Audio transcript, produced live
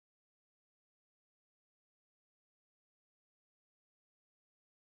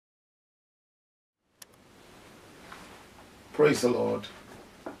Praise the Lord.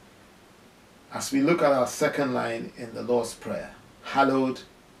 As we look at our second line in the Lord's Prayer, hallowed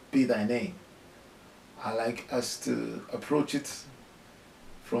be thy name, I like us to approach it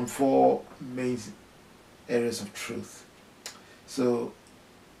from four main areas of truth. So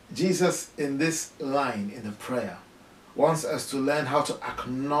Jesus in this line in the prayer wants us to learn how to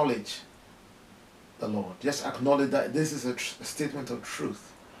acknowledge the Lord. Just acknowledge that this is a statement of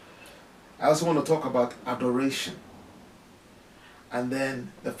truth. I also want to talk about adoration, and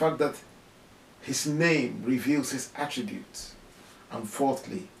then the fact that his name reveals his attributes, and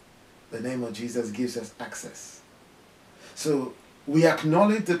fourthly, the name of Jesus gives us access. So we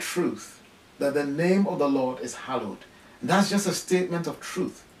acknowledge the truth that the name of the Lord is hallowed. That's just a statement of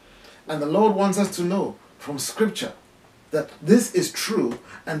truth. And the Lord wants us to know from Scripture that this is true,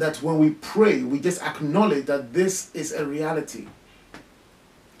 and that when we pray, we just acknowledge that this is a reality.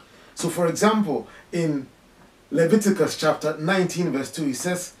 So for example, in Leviticus chapter 19 verse 2, he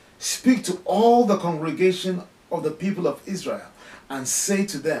says, "Speak to all the congregation of the people of Israel and say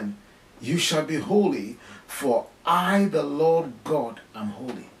to them, you shall be holy, for I, the Lord God, am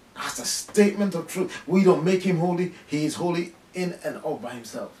holy." That's a statement of truth. We don't make him holy. He is holy in and of by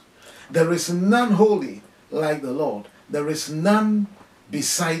himself. There is none holy like the Lord. There is none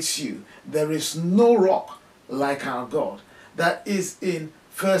besides you. There is no rock like our God. That is in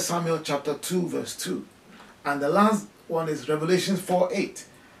 1 Samuel chapter 2 verse 2. And the last one is Revelation 4:8.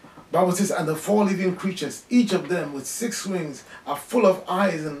 Bible says, "And the four living creatures, each of them with 6 wings, are full of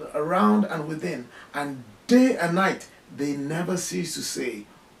eyes and around and within, and day and night they never cease to say,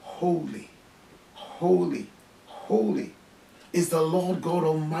 Holy, holy, holy is the Lord God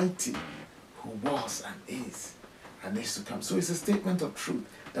Almighty, who was and is to come." So it's a statement of truth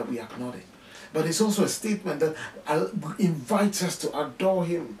that we acknowledge. But it's also a statement that invites us to adore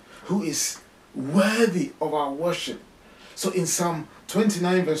him, who is worthy of our worship. So in Psalm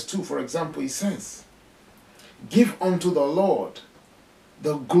 29 verse 2, for example, he says, "Give unto the Lord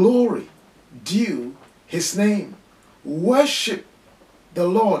the glory due his name. Worship the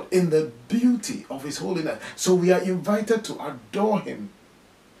Lord in the beauty of his holiness." So we are invited to adore him,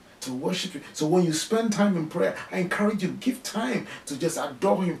 to worship him. So when you spend time in prayer, I encourage you, give time to just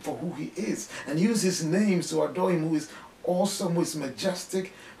adore him for who he is, and use his names to adore him, who is awesome, who is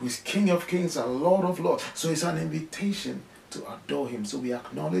majestic, who is King of kings and Lord of lords. So it's an invitation to adore him. So we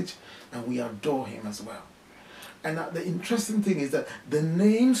acknowledge and we adore him as well. And the interesting thing is that the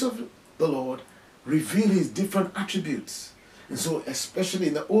names of the Lord reveal his different attributes. And so especially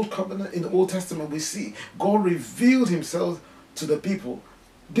in the Old Covenant, in the Old Testament, we see God revealed himself to the people,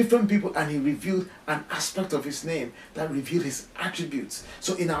 different people, and he revealed an aspect of his name that revealed his attributes.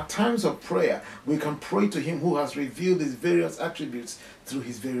 So in our times of prayer, we can pray to him who has revealed his various attributes through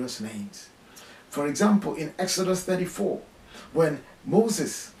his various names. For example, in Exodus 34, when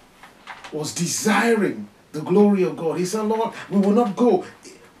Moses was desiring the glory of God, he said, "Lord, we will not go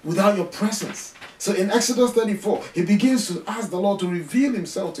without your presence." So in Exodus 34, he begins to ask the Lord to reveal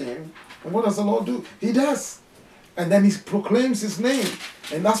himself to him. And what does the Lord do? He does. And then he proclaims his name.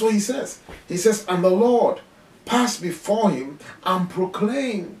 And that's what he says. He says, "And the Lord passed before him and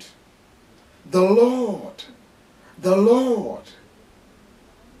proclaimed, the Lord, the Lord,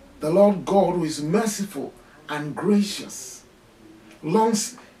 the Lord God, who is merciful and gracious,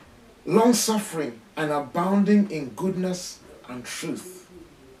 long-suffering and abounding in goodness and truth,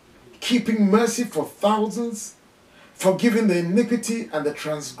 keeping mercy for thousands, forgiving the iniquity and the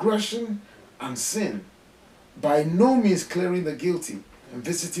transgression and sin, by no means clearing the guilty and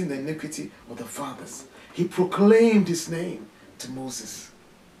visiting the iniquity of the fathers." He proclaimed his name to Moses.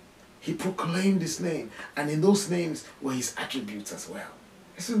 He proclaimed his name, and in those names were his attributes as well.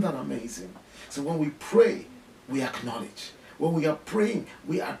 Isn't that amazing? So when we pray, we acknowledge. When we are praying,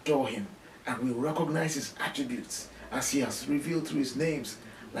 we adore him, and we recognize his attributes as he has revealed through his names,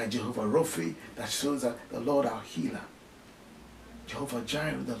 like Jehovah Rophi, that shows that the Lord our healer, Jehovah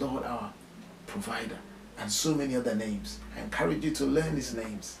Jireh, the Lord our provider, and so many other names. I encourage you to learn these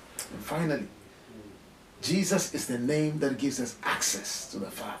names. And finally, Jesus is the name that gives us access to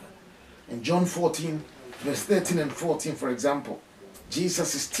the Father. In John 14, verse 13 and 14, for example,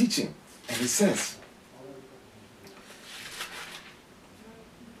 Jesus is teaching, and he says,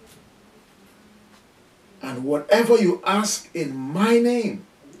 "And whatever you ask in my name,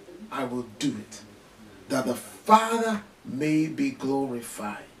 I will do it, that the Father may be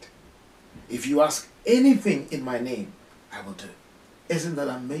glorified. If you ask anything in my name, I will do it." Isn't that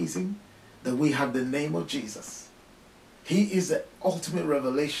amazing that we have the name of Jesus? He is the ultimate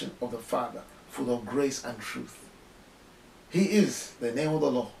revelation of the Father, full of grace and truth. He is the name of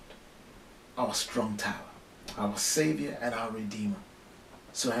the Lord, our strong tower. our Savior and our Redeemer.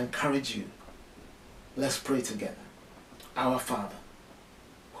 So I encourage you, let's pray together. Our Father,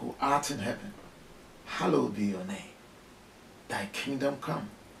 who art in heaven, hallowed be your name. Thy kingdom come,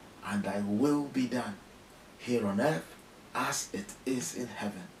 and thy will be done, here on earth as it is in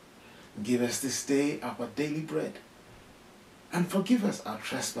heaven. Give us this day our daily bread, and forgive us our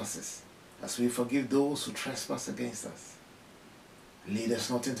trespasses, as we forgive those who trespass against us. Lead us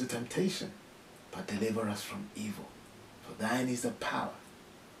not into temptation, but deliver us from evil. For thine is the power,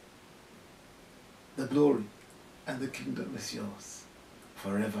 the glory, and the kingdom is yours,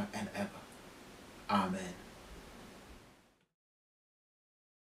 forever and ever. Amen.